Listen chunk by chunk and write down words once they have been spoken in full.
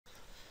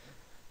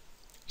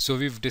So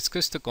we've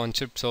discussed the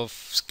concepts of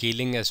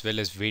scaling as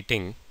well as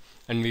weighting,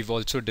 and we've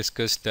also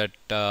discussed that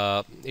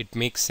it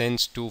makes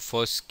sense to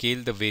first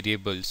scale the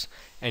variables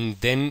and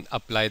then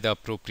apply the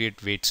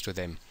appropriate weights to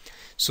them.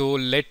 So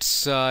let's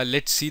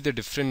see the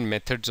different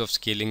methods of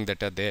scaling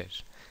that are there,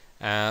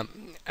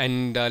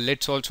 and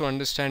let's also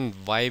understand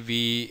why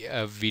we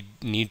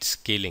need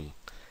scaling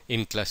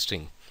in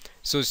clustering.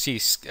 So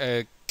see,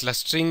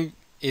 clustering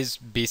is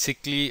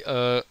basically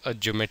a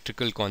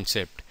geometrical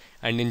concept,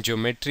 and in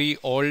geometry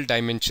all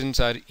dimensions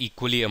are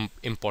equally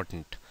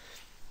important.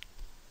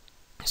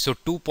 So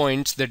 2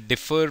 points that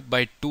differ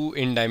by 2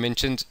 in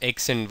dimensions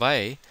x and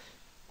y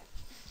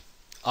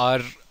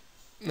are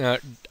uh,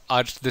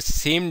 are the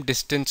same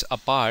distance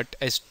apart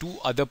as two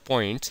other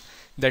points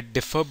that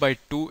differ by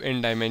 2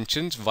 in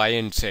dimensions y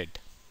and z.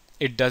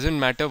 It doesn't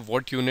matter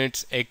what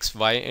units x,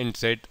 y and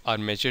z are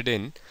measured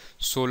in,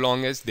 so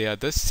long as they are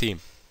the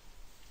same.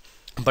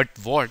 But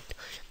what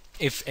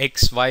if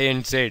x, y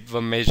and z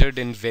were measured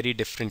in very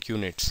different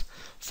units?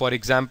 For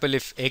example,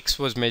 if x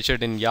was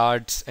measured in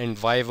yards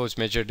and y was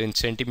measured in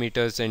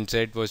centimeters and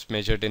z was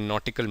measured in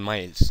nautical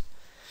miles.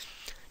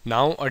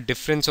 Now a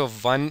difference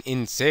of 1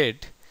 in z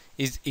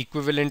is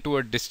equivalent to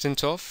a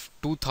distance of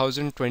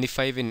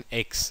 2025 in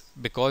x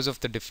because of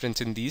the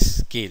difference in these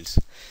scales.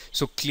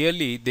 So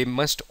clearly they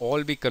must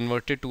all be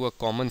converted to a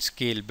common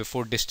scale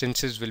before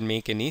distances will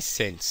make any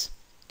sense.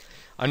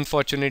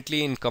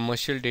 Unfortunately, in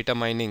commercial data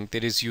mining,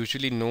 there is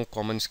usually no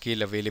common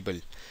scale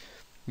available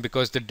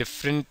because the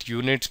different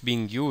units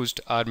being used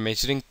are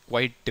measuring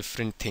quite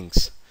different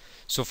things.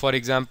 So for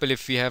example,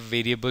 if we have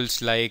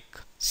variables like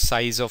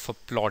size of a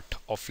plot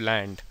of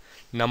land,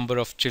 number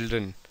of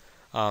children,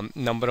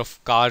 number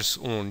of cars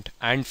owned,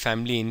 and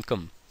family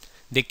income,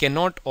 they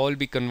cannot all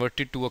be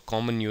converted to a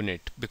common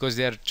unit because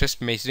they are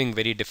just measuring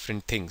very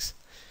different things.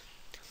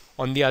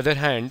 On the other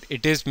hand,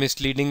 it is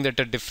misleading that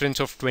a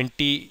difference of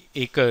 20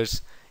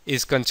 acres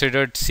is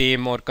considered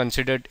same or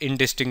considered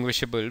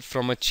indistinguishable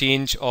from a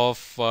change of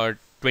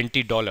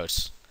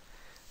 $20.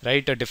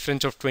 Right? A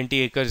difference of 20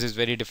 acres is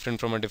very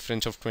different from a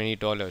difference of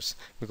 $20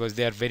 because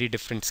they are very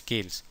different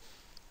scales.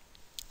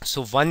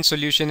 So one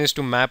solution is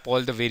to map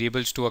all the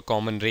variables to a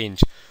common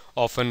range,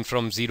 often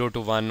from 0 to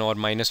 1 or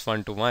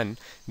 -1 to 1.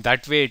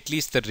 That way at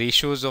least the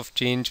ratios of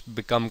change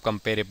become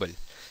comparable.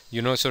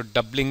 So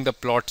doubling the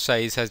plot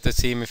size has the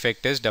same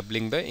effect as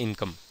doubling the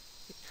income.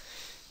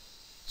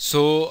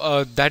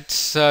 So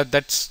that's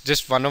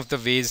just one of the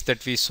ways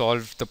that we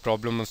solve the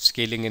problem of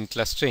scaling and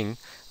clustering.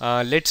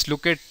 Let's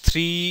look at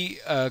three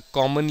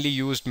commonly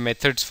used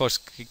methods for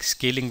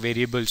scaling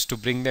variables to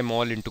bring them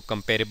all into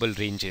comparable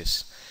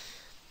ranges.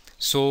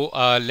 So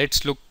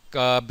let's look,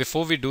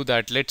 before we do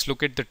that, let's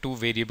look at the two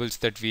variables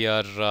that we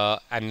are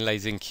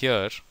analyzing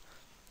here.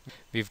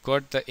 We've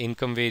got the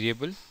income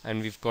variable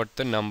and we've got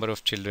the number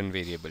of children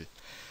variable.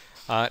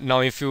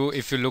 Now if you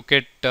look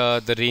at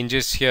the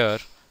ranges here,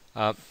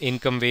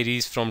 income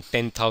varies from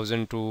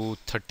 10,000 to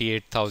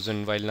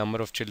 38,000 while number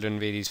of children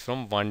varies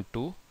from 1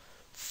 to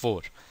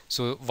 4.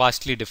 So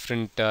vastly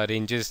different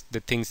ranges. The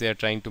things they are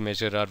trying to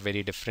measure are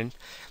very different.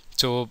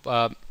 So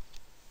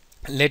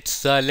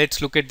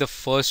let's look at the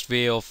first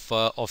way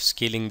of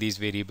scaling these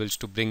variables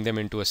to bring them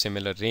into a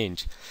similar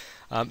range.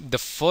 The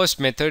first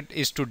method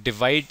is to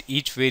divide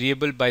each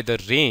variable by the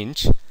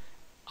range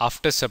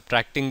after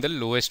subtracting the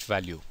lowest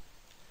value.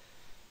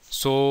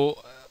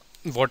 So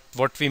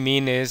what we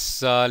mean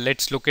is,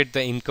 let's look at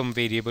the income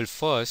variable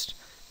first.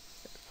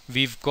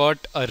 We've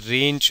got a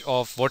range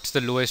of, what's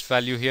the lowest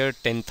value here?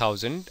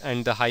 10,000,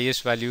 and the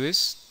highest value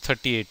is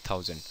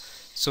 38,000.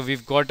 So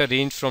we've got a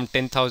range from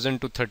 10,000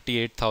 to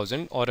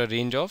 38,000, or a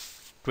range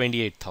of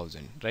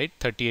 28,000, right?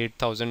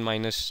 38,000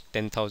 minus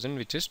 10,000,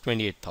 which is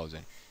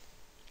 28,000.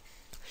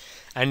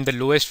 And the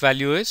lowest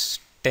value is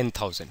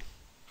 10,000,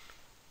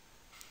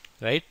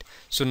 right?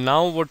 So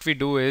now what we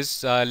do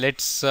is,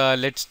 let's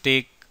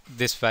take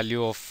this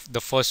value of the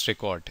first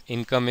record.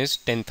 Income is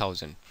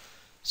 10,000.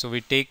 So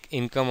we take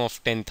income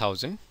of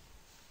 10,000.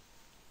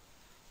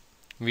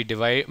 We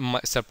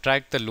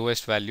subtract the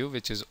lowest value,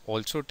 which is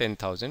also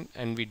 10,000,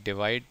 and we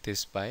divide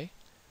this by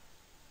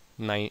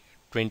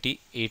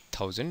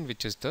 28,000,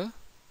 which is the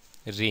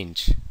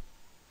range.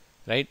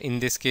 Right? In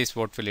this case,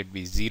 what will it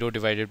be? 0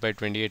 divided by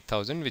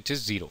 28,000, which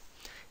is 0.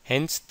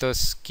 Hence, the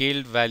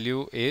scaled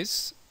value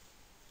is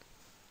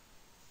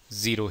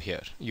 0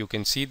 here. You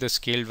can see the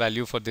scaled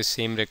value for this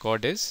same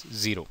record is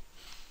 0.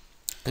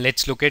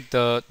 Let's look at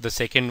the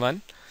second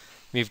one.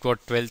 We've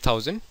got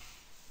 12,000.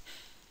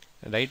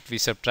 Right? We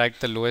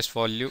subtract the lowest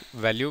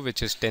value,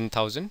 which is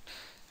 10,000,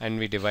 and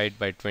we divide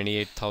by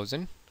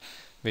 28,000,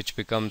 which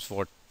becomes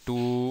what?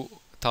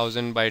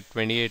 2,000 by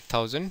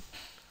 28,000.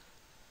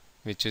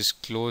 Which is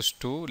close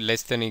to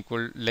less than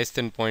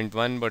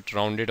 0.1, but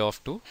rounded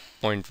off to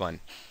 0.1,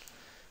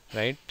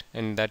 right?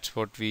 And that's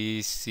what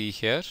we see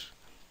here.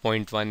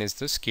 0.1 is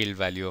the scale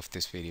value of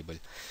this variable.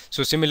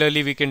 So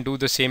similarly, we can do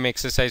the same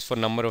exercise for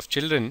number of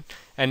children,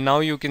 and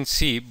now you can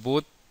see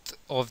both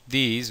of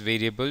these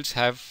variables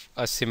have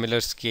a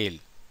similar scale,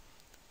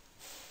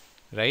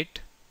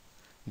 right?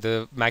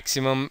 The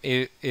maximum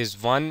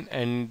is 1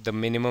 and the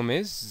minimum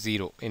is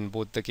 0. In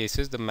both the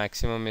cases, the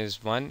maximum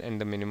is 1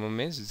 and the minimum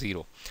is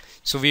 0.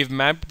 So we've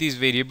mapped these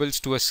variables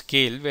to a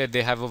scale where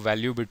they have a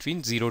value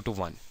between 0 to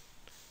 1.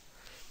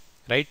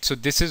 Right? So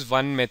this is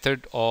one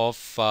method of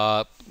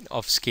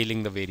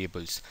scaling the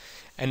variables.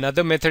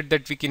 Another method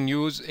that we can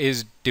use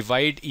is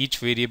divide each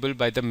variable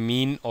by the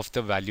mean of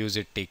the values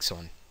it takes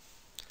on.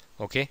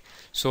 Okay,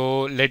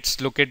 so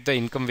let's look at the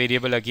income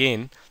variable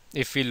again.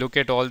 If we look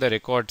at all the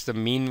records, the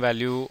mean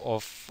value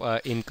of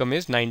income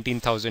is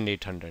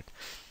 19,800.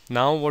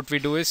 Now what we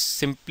do is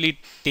simply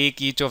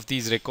take each of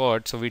these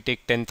records. So we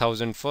take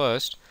 10,000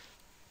 first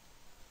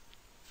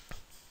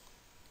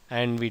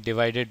and we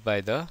divide it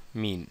by the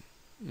mean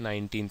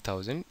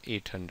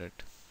 19,800,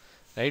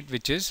 right,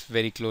 which is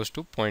very close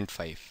to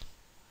 0.5.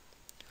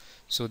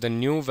 So the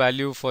new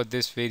value for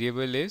this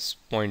variable is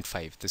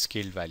 0.5, the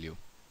scaled value.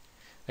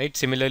 Right.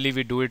 Similarly,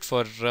 we do it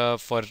for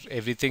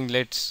everything.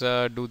 Let's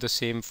do the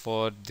same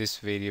for this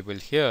variable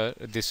here,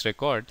 this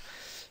record.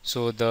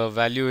 So the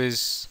value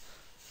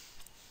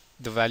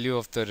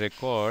of the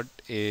record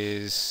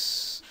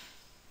is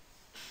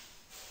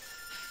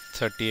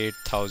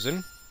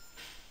 38,000,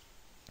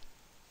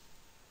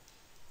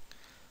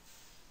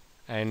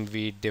 and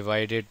we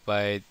divide it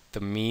by the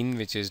mean,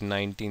 which is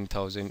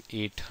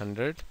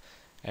 19,800,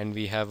 and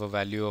we have a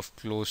value of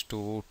close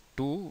to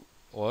 2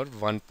 or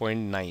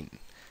 1.9.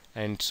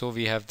 And so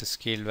we have the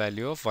scale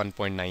value of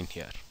 1.9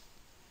 here,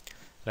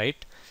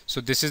 right? So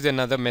this is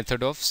another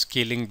method of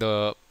scaling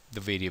the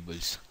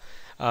variables.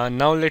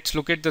 Now let's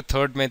look at the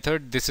third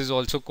method. This is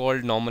also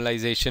called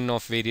normalization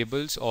of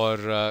variables,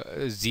 or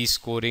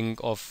z-scoring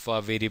of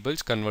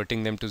variables,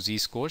 converting them to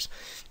z-scores.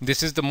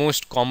 This is the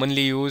most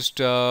commonly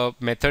used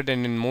method,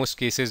 and in most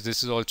cases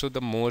this is also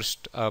the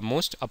most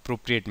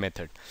appropriate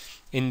method.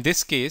 In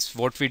this case,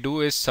 what we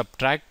do is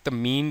subtract the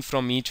mean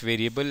from each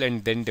variable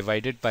and then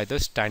divide it by the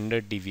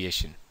standard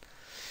deviation.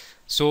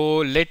 So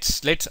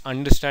let's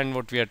understand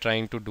what we are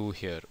trying to do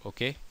here.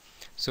 Okay,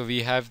 so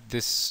we have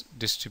this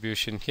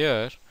distribution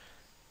here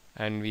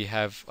and we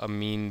have a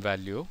mean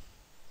value,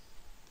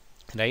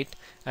 right?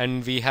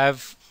 And we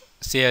have,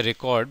 say, a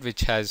record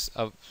which has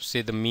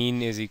say the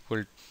mean is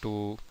equal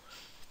to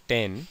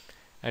 10,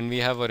 and we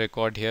have a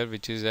record here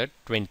which is at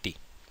 20.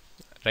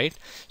 Right?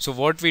 So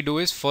what we do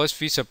is first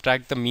we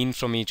subtract the mean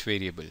from each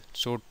variable.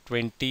 So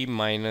 20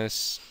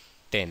 minus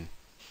 10,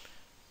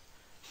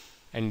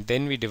 and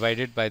then we divide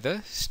it by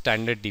the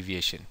standard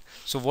deviation.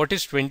 So what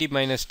is 20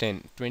 minus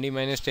 10? 20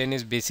 minus 10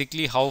 is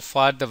basically how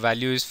far the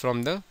value is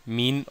from the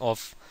mean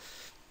of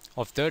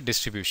the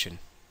distribution,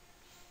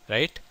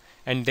 right?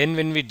 And then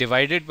when we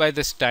divide it by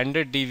the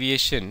standard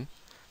deviation,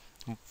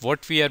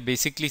 what we are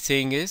basically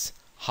saying is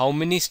how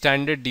many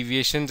standard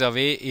deviations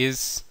away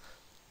is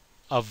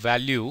a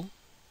value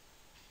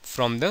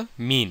from the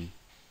mean,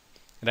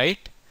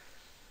 right?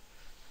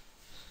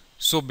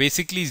 So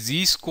basically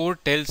z-score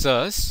tells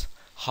us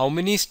how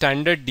many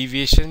standard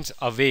deviations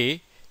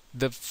away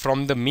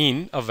from the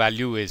mean a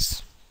value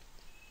is,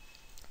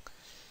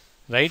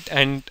 right?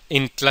 And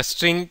in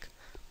clustering,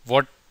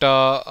 how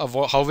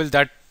will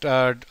that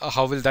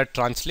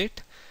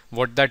translate?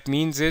 What that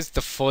means is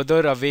the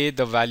further away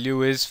the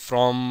value is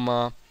from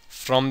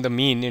the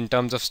mean in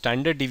terms of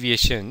standard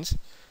deviations,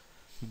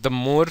 the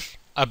more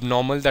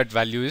abnormal that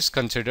value is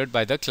considered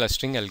by the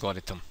clustering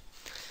algorithm.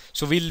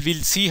 So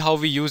we'll see how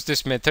we use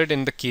this method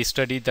in the case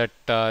study that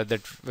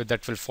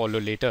will follow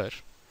later.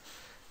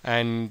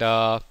 And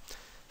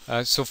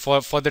so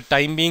for the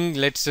time being,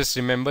 let's just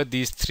remember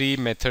these three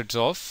methods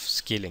of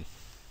scaling.